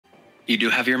You do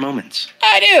have your moments.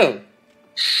 I do.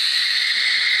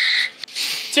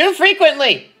 Too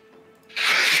frequently.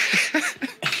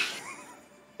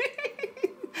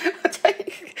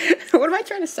 What am I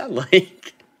trying to sound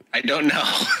like? I don't know.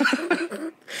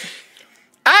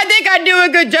 I think I do a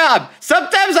good job.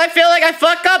 Sometimes I feel like I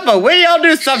fuck up, but we all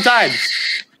do sometimes.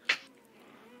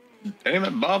 Damn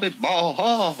it, Bobby Ball.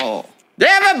 Ha, ha.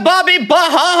 Damn it, Bobby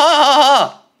Ball. Ha,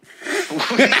 ha,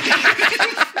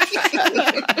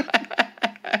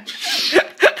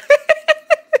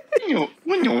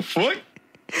 When your foot?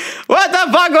 What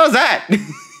the fuck was that?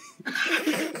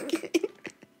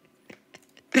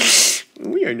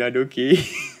 We are not okay.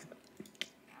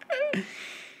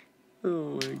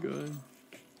 Oh my god.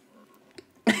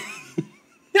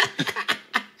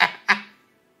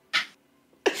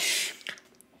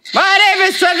 My name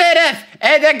is TrevinF,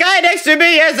 and the guy next to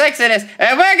me is Exodus,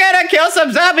 and we're gonna kill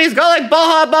some zombies going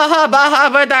baha baha baha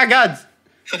with our guns.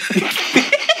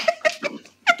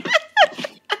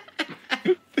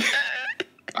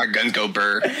 Our guns go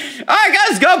burr. Our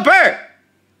guns go burr.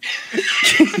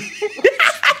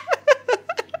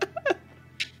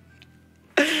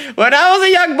 When I was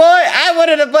a young boy, I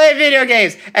wanted to play video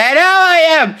games, and now I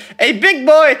am a big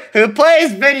boy who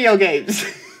plays video games.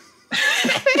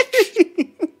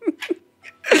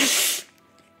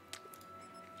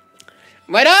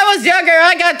 When I was younger,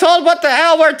 I got told what the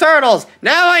hell were turtles.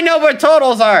 Now I know what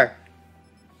turtles are.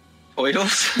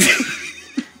 Oidles?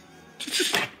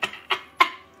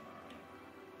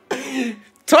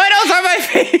 Turtles are my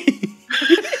favorite.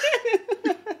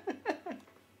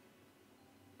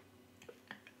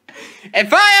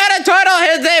 If I had a turtle,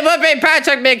 his name would be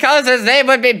Patrick because his name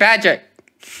would be Patrick.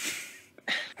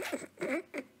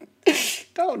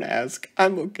 Don't ask.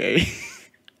 I'm okay.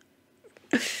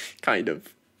 Kind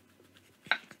of.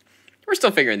 We're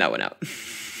still figuring that one out.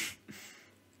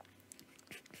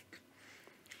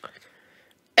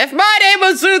 If my name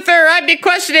was Luther, I'd be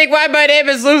questioning why my name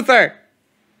is Luther.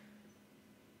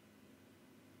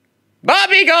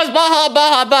 Bobby goes baha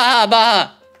baha baha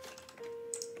baha.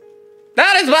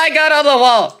 That is my gun on the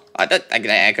wall. I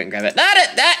couldn't grab it.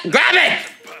 Grab it!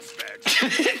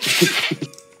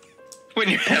 When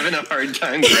you're having a hard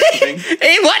time grabbing.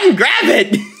 He wouldn't grab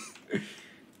it.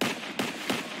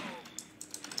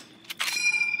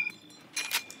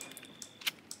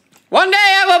 One day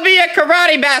I will be a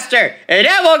karate master, and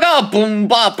I will go boom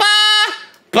ba ba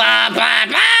ba ba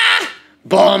ba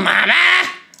boom ba ba.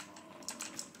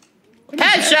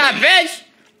 Headshot, bitch!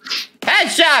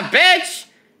 Headshot, bitch!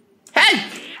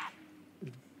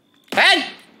 Headshot!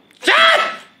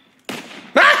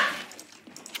 Ah!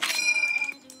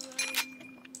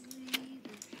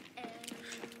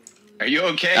 Are you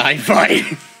okay? I'm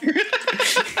fine.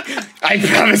 I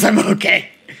promise I'm okay.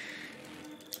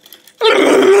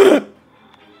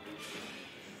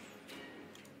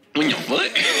 When your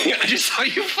foot? I just saw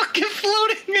you fucking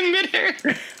floating in midair.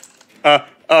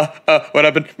 What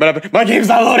happened? My game's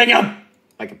not loading up!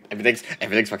 Like, everything's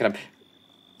fucking up.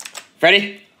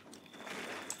 Freddy?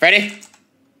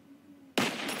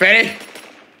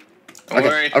 Don't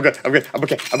worry. I'm good. I'm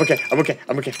okay. I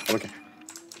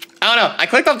don't know. I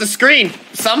clicked off the screen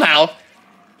somehow.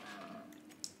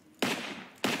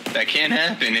 That can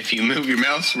happen if you move your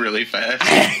mouse really fast.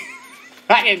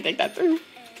 I didn't think that through.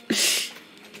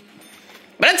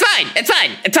 But it's fine.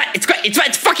 It's great.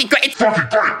 It's fucking great. It's fucking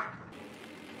great.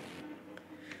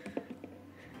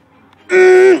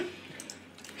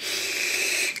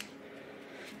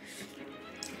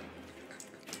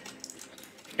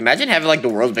 Imagine having like the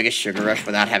world's biggest sugar rush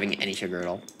without having any sugar at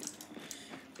all.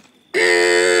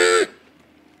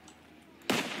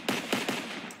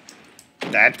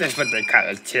 That is what they call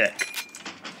a tick.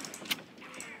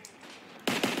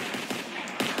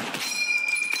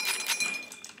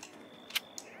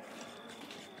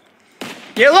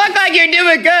 You look like you're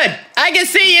doing good. I can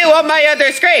see you on my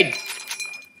other screen.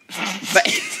 But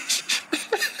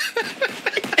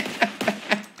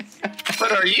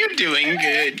But are you doing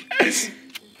good?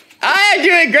 I am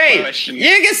doing great. Question.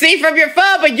 You can see from your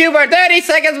phone, but you were 30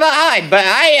 seconds behind. But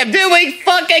I am doing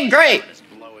fucking great.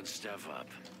 Blowing stuff up.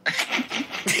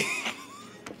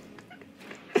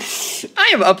 I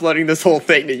am uploading this whole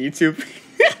thing to YouTube.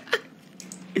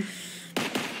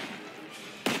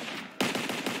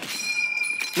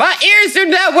 My ears do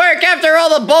not work after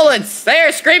all the bullets. They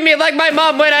are screaming like my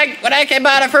mom when I came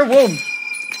out of her womb.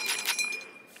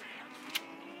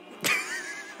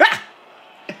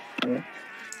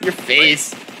 Your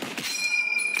face.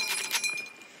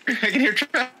 I can hear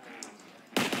trap.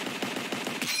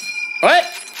 What?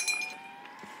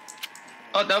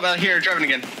 Oh, no, about here, driving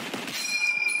again.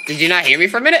 Did you not hear me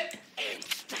for a minute?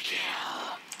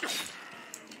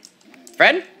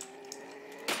 Fred?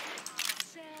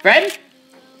 Fred?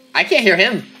 I can't hear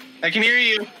him. I can hear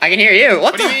you. I can hear you.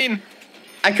 What do you mean?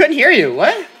 I couldn't hear you.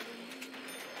 What?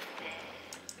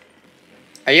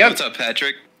 Are you? What's up,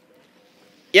 Patrick?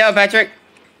 Yo, Patrick.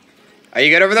 Are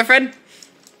you good over there, Fred?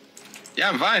 Yeah,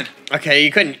 I'm fine. Okay,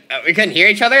 you couldn't. We couldn't hear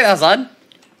each other. That was odd.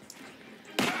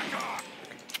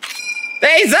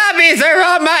 These zombies are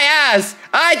on my ass.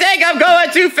 I think I'm going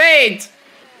to faint.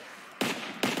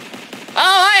 Oh,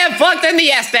 I am fucked in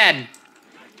the ass then.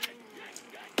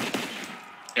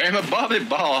 I'm a bobby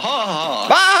ball. Ha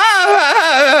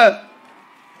ha.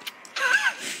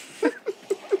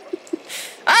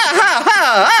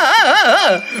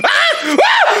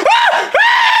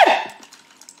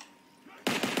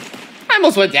 I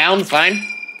almost went down. It's fine.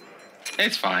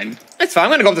 It's fine. It's fine.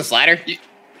 I'm gonna go up this ladder.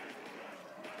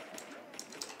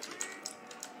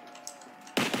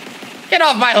 Get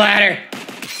off my ladder.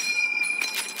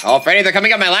 Oh, Freddy, they're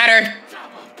coming up my ladder.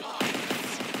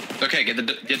 Okay, get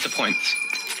the points.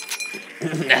 You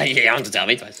don't have to tell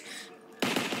me twice.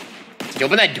 Did you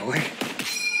open that door?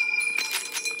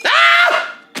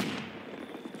 Ah!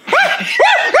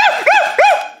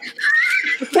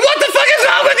 What the fuck is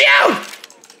wrong with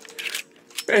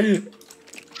you?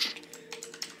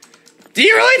 Do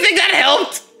you really think that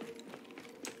helped?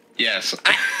 Yes.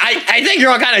 I think you're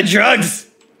on kind of drugs.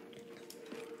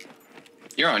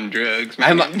 You're on drugs,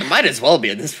 I man. might as well be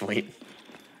at this point.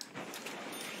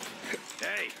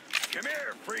 Hey, come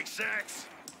here, freak sex.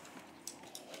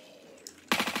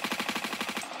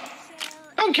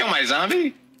 Don't kill my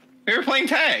zombie. We were playing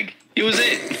tag. He was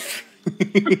it.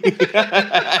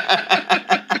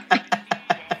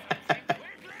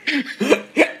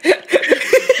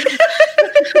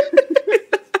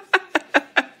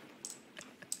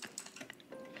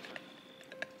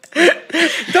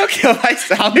 Don't kill my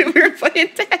zombie. We were playing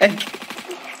tag.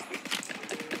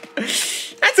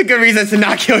 That's a good reason to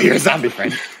not kill your zombie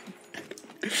friend.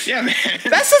 Yeah, man.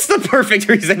 That's just the perfect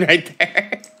reason right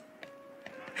there.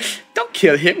 Don't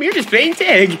kill him. You're just playing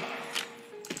tag.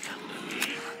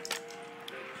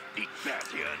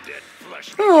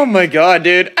 Oh my god,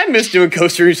 dude. I miss doing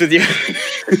coasters with you.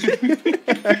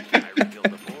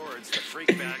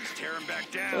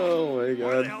 Oh my god.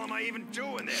 Why the hell am I even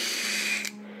doing this?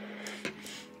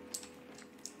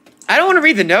 I don't want to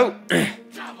read the note.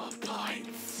 Double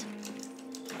points.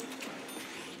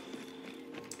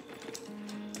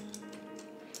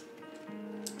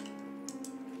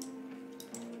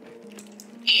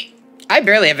 I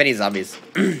barely have any zombies.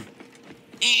 I'm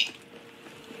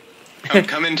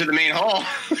coming to the main hall.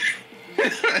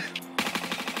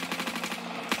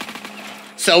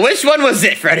 So which one was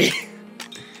it, Freddy?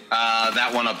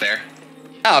 That one up there.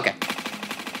 Oh, okay.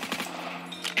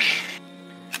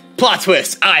 Plot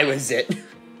twist, I was it.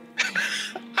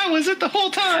 I was it the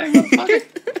whole time.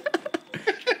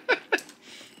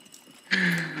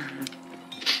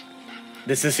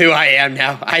 This is who I am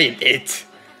now. I am it.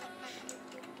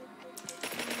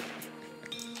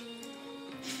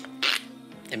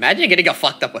 Imagine getting a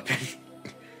fucked up weapon.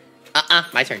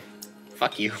 My turn.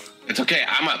 Fuck you. It's okay.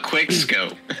 I'm a quick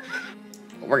scope.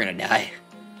 We're gonna die.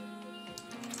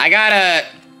 I got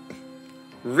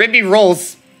ribby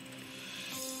rolls.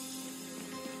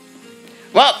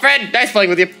 Well, Fred, nice playing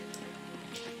with you.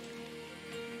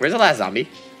 Where's the last zombie?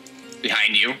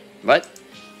 Behind you. What?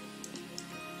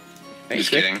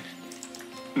 Just kidding.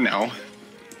 No.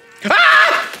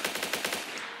 Ah!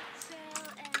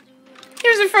 He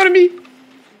was in front of me.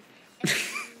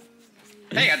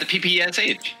 Hey, I got the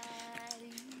PPSH.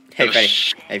 Hey, Oh, Freddy.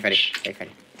 Hey, Freddy. Hey,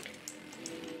 Freddy.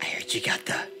 I heard you got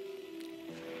the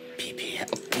PPS.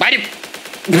 Why do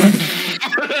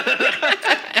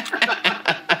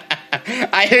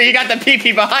I hear you got the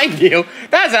PP behind you.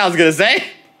 That's what I was gonna say.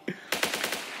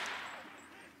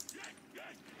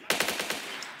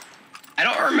 I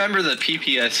don't remember the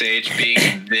PPSH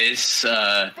being this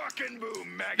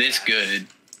this good.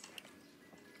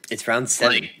 It's round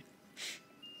 7. Like,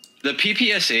 the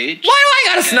PPSH. Why do I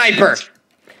got a sniper?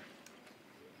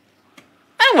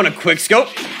 I don't want a quick scope.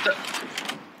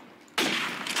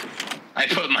 I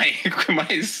put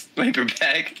my sniper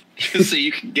back just so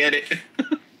you can get it.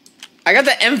 I got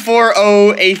the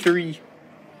M40A3.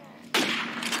 I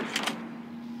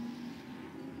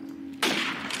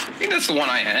think that's the one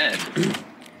I had.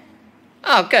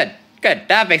 Oh, good. Good.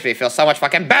 That makes me feel so much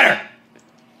fucking better.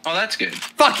 Oh, that's good.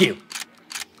 Fuck you.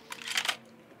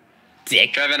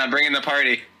 Dick. Trevin, I'm bringing the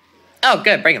party. Oh,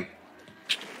 good. Bring him.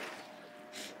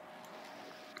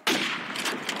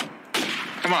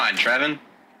 Come on, Trevin.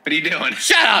 What are you doing?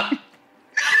 Shut up.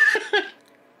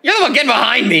 You're the one getting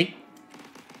behind me.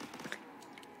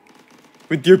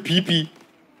 With your pee-pee.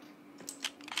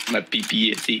 My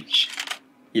PPSH.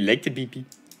 You like the BP?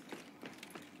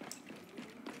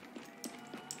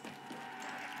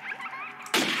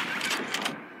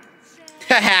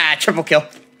 Haha, triple kill.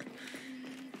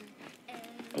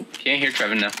 Oh, can't hear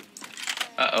Trevin now.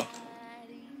 Uh-oh.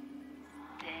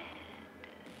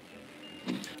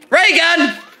 Ray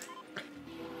gun!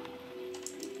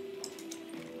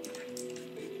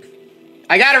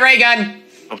 I got a ray gun.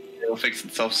 Hopefully it'll fix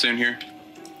itself soon here.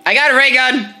 I got a ray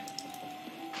gun.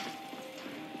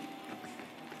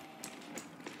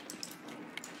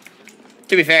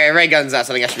 To be fair, a ray gun's not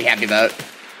something I should be happy about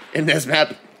in this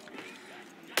map.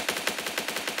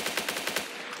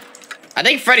 I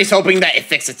think Freddy's hoping that it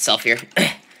fixed itself here.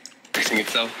 Fixing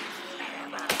itself.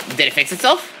 Did it fix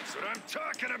itself? That's what I'm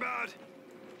talking about.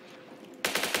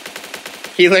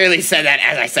 He literally said that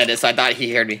as I said it, so I thought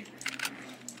he heard me.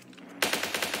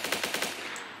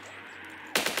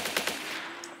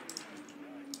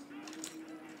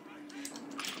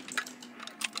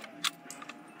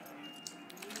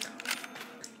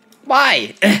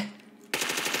 Why?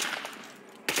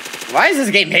 Why does this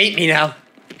game hate me now?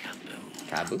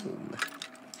 Kaboom.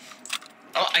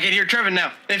 Oh, I can hear Trevin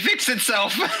now. It fixed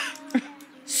itself.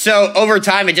 So over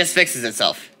time, it just fixes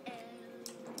itself.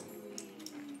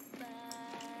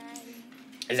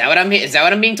 Is that what I'm? Is that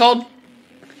what I'm being told?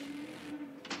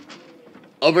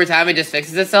 Over time, it just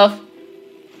fixes itself.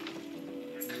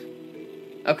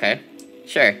 Okay,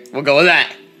 sure. We'll go with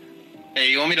that. Hey,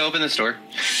 you want me to open this door?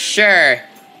 Sure.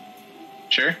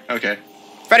 Sure. Okay.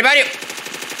 Freddy, behind you.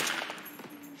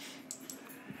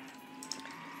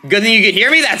 Good thing you could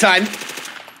hear me that time.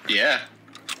 Yeah.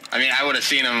 I mean, I would have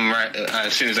seen him right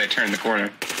as soon as I turned the corner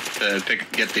to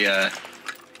get the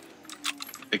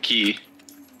key.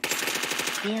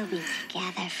 We'll be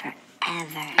together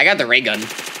forever. I got the ray gun.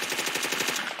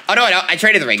 Oh no, I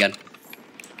traded the ray gun.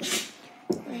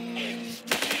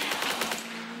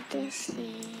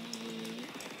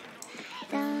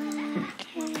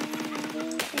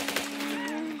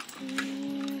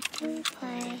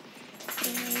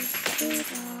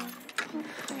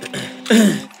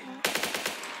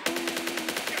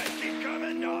 Keep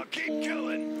coming, no, keep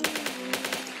killing.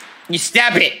 You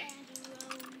stab it.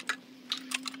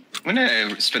 I'm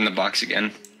gonna spin the box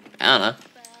again. I don't know.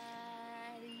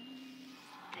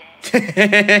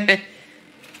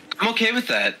 I'm okay with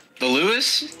that. The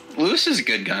Lewis is a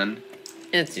good gun.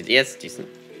 It's decent.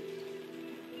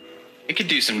 It could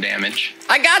do some damage.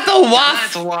 I got the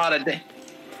That's waff. a lot of damage.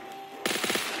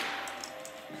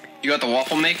 You got the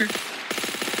waffle maker?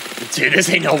 Dude, this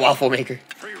ain't no waffle maker.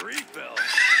 Free refill.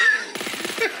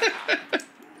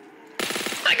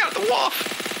 I got the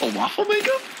waffle. A waffle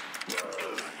maker?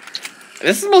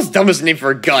 This is the most dumbest name for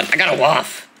a gun. I got a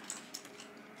waff.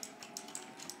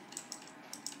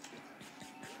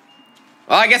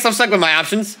 Well, I guess I'm stuck with my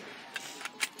options.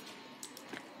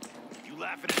 You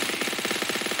laughing at me?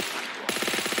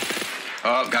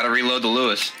 Oh, gotta reload the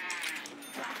Lewis.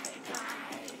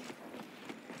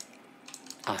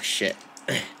 Oh shit.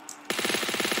 No!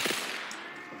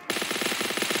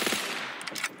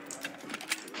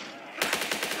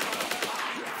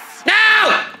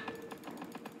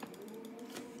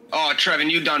 Oh,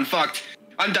 Trevin, you done fucked.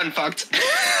 I'm done fucked.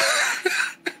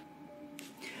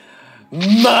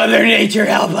 Mother Nature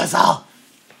help us all.